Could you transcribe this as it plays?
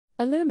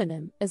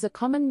Aluminum is a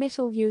common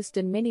metal used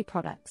in many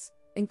products,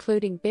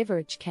 including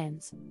beverage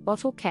cans,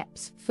 bottle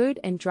caps, food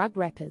and drug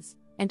wrappers,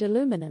 and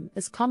aluminum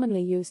is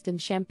commonly used in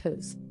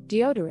shampoos,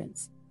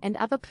 deodorants, and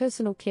other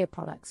personal care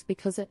products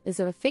because it is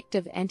an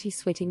effective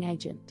anti-sweating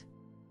agent.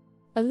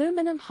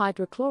 Aluminum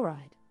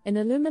hydrochloride, an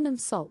aluminum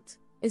salt,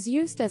 is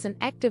used as an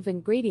active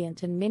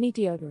ingredient in many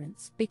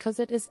deodorants because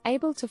it is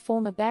able to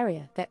form a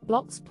barrier that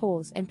blocks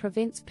pores and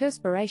prevents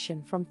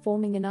perspiration from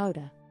forming an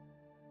odor.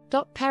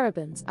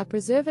 Parabens are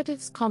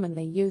preservatives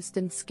commonly used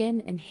in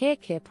skin and hair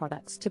care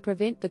products to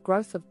prevent the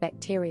growth of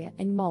bacteria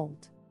and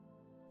mold.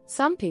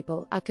 Some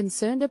people are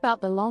concerned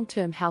about the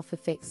long-term health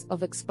effects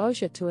of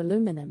exposure to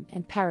aluminum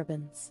and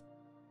parabens.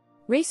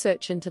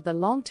 Research into the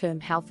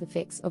long-term health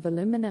effects of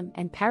aluminum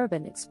and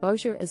paraben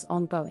exposure is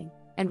ongoing,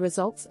 and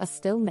results are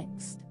still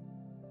mixed.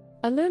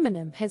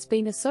 Aluminum has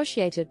been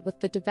associated with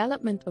the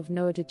development of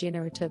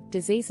neurodegenerative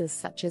diseases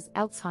such as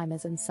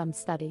Alzheimer's in some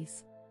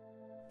studies.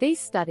 These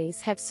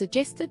studies have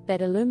suggested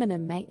that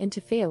aluminum may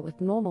interfere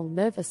with normal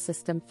nervous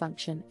system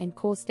function and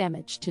cause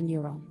damage to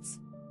neurons.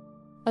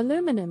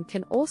 Aluminum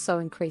can also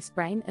increase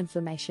brain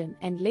inflammation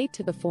and lead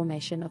to the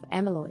formation of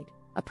amyloid,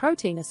 a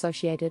protein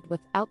associated with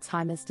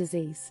Alzheimer's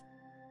disease.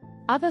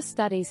 Other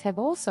studies have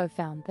also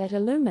found that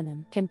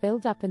aluminum can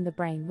build up in the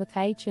brain with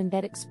age and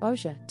that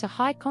exposure to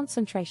high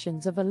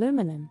concentrations of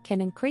aluminum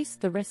can increase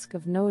the risk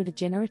of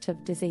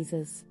neurodegenerative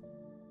diseases.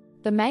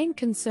 The main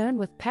concern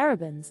with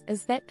parabens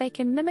is that they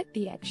can mimic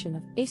the action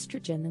of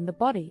estrogen in the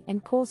body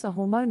and cause a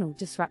hormonal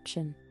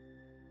disruption.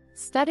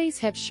 Studies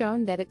have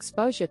shown that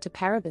exposure to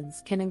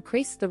parabens can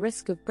increase the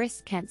risk of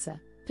breast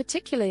cancer,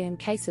 particularly in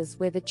cases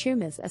where the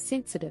tumors are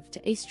sensitive to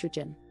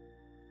estrogen.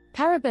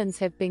 Parabens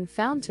have been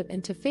found to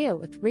interfere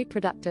with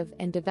reproductive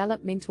and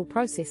developmental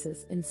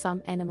processes in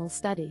some animal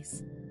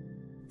studies.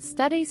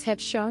 Studies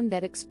have shown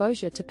that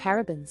exposure to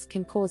parabens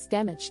can cause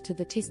damage to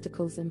the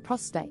testicles and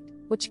prostate,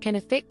 which can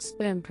affect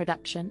sperm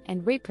production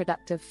and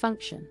reproductive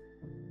function.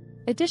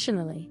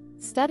 Additionally,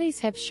 studies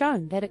have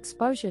shown that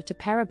exposure to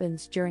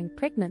parabens during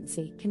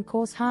pregnancy can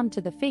cause harm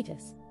to the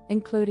fetus,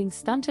 including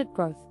stunted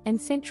growth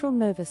and central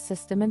nervous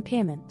system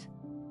impairment.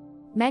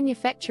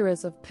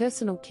 Manufacturers of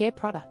personal care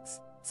products,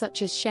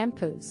 such as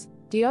shampoos,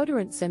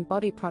 deodorants and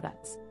body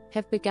products,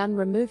 have begun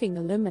removing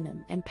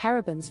aluminum and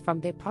parabens from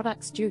their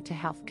products due to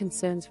health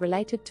concerns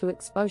related to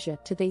exposure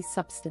to these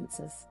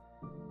substances.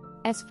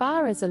 As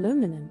far as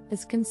aluminum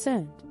is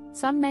concerned,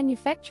 some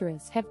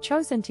manufacturers have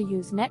chosen to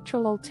use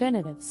natural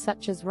alternatives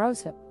such as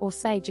rosehip or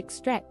sage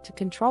extract to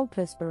control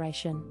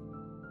perspiration.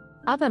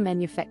 Other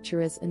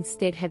manufacturers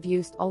instead have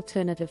used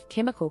alternative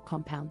chemical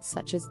compounds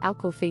such as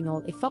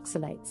alkylphenol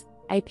ethoxylates,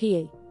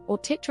 APE, or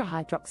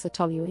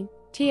tetrahydroxytoluene,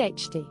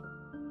 THD.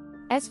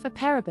 As for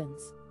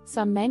parabens,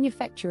 some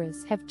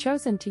manufacturers have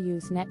chosen to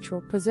use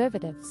natural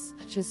preservatives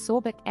such as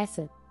sorbic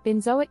acid,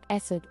 benzoic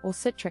acid or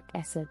citric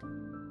acid.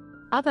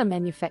 Other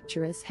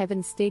manufacturers have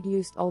instead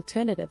used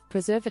alternative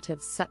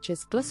preservatives such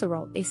as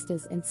glycerol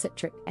esters and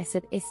citric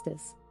acid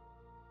esters.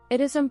 It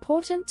is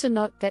important to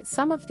note that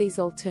some of these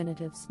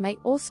alternatives may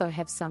also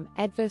have some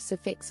adverse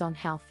effects on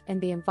health and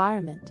the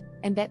environment,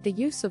 and that the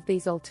use of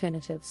these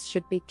alternatives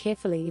should be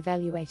carefully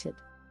evaluated.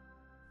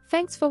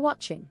 Thanks for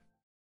watching.